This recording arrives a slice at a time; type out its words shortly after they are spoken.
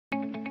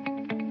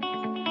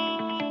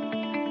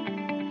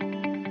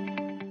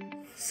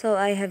So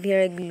I have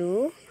here a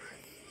glue,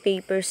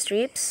 paper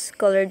strips,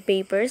 colored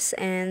papers,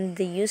 and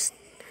the used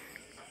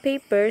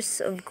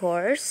papers, of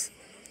course,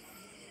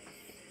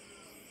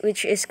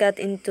 which is cut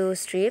into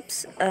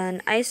strips,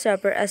 an ice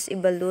wrapper as a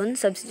balloon,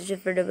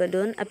 substitute for the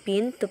balloon, a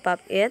pin to pop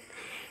it,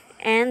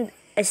 and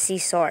a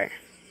scissor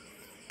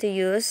to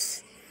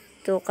use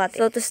to cut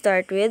it. So to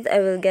start with, I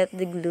will get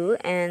the glue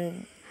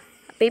and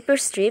paper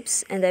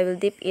strips, and I will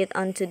dip it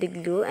onto the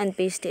glue and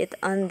paste it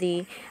on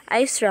the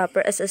ice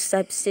wrapper as a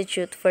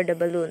substitute for the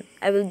balloon.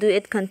 I will do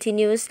it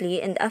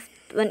continuously, and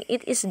when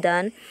it is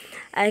done,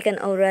 I can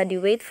already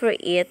wait for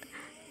it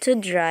to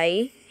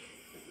dry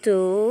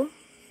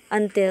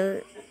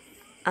until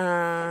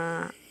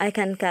I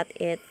can cut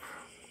it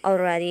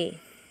already.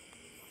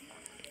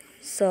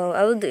 So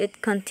I will do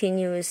it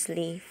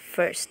continuously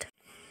first.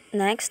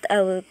 Next, I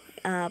will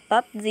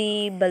pop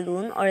the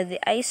balloon or the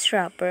ice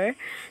wrapper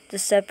to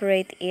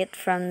separate it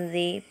from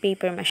the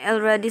paper mache. I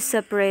already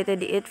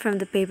separated it from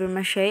the paper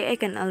mache. I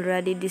can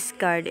already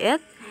discard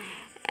it.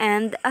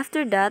 And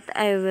after that,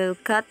 I will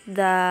cut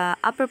the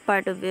upper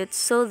part of it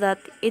so that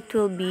it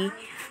will be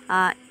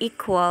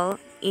equal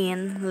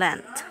in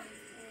length.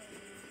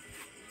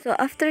 So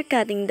after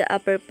cutting the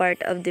upper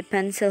part of the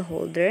pencil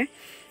holder,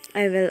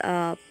 I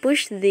will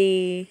push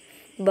the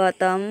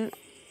bottom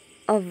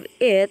of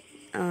it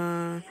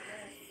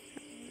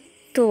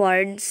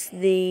towards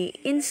the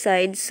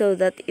inside so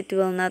that it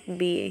will not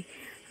be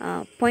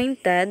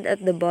pointed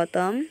at the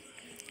bottom,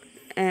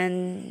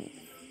 and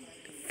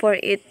for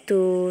it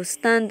to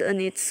stand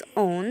on its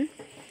own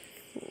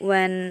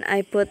when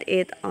I put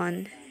it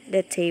on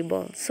the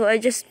table. So I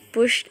just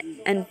pushed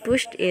and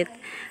pushed it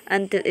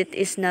until it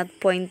is not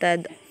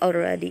pointed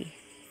already.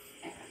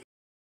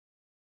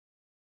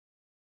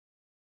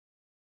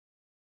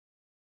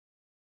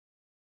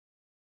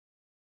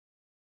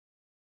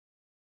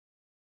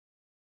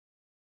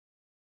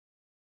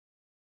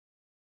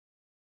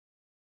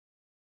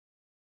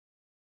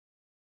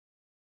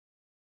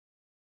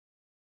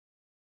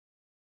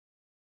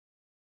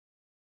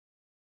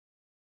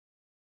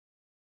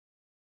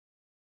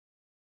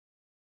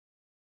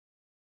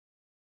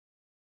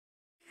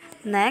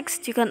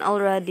 Next, you can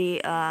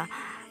already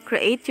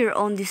create your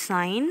own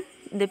design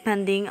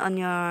depending on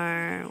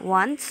your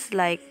wants,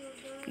 like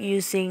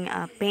using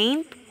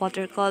paint,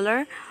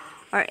 watercolor,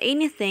 or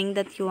anything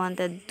that you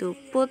wanted to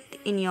put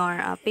in your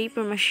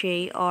paper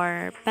mache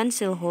or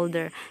pencil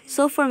holder.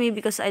 So for me,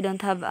 because I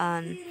don't have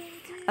an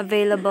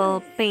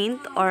available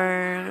paint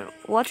or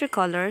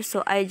watercolor,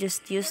 so I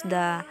just use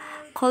the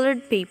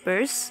colored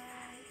papers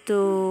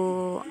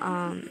to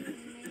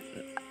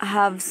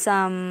have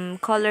some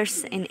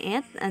colors in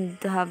it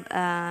and to have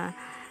a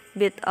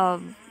bit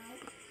of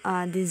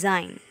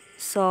design.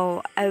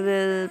 So I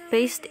will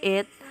paste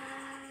it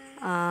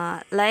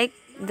like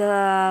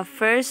the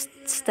first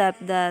step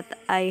that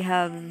I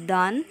have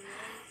done,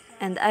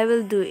 and I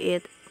will do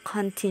it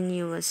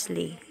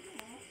continuously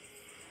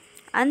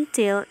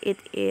until it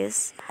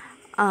is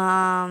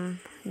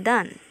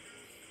done.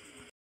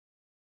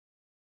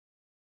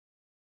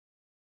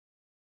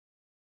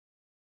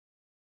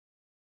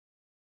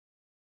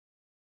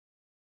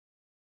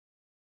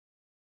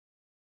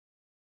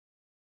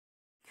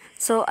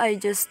 So I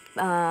just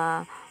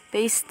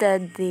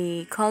pasted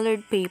the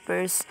colored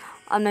papers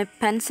on my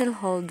pencil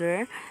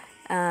holder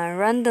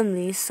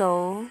randomly,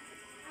 so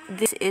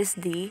this is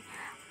the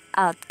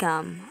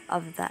outcome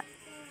of that.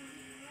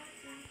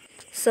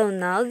 So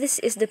now this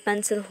is the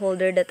pencil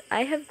holder that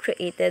I have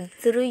created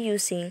through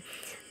using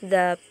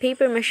the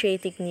paper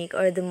mache technique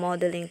or the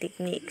modeling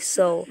technique.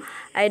 So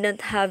I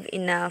don't have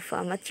enough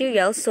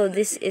material, so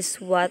this is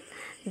what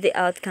the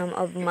outcome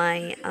of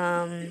my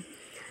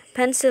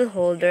pencil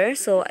holder.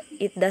 So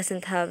it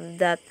doesn't have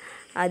that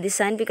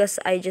design because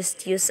I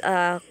just use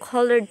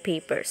colored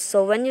papers.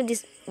 So when you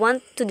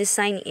want to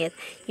design it,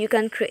 you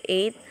can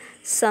create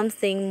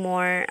something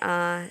more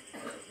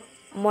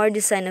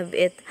design of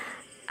it,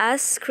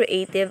 as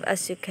creative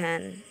as you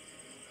can.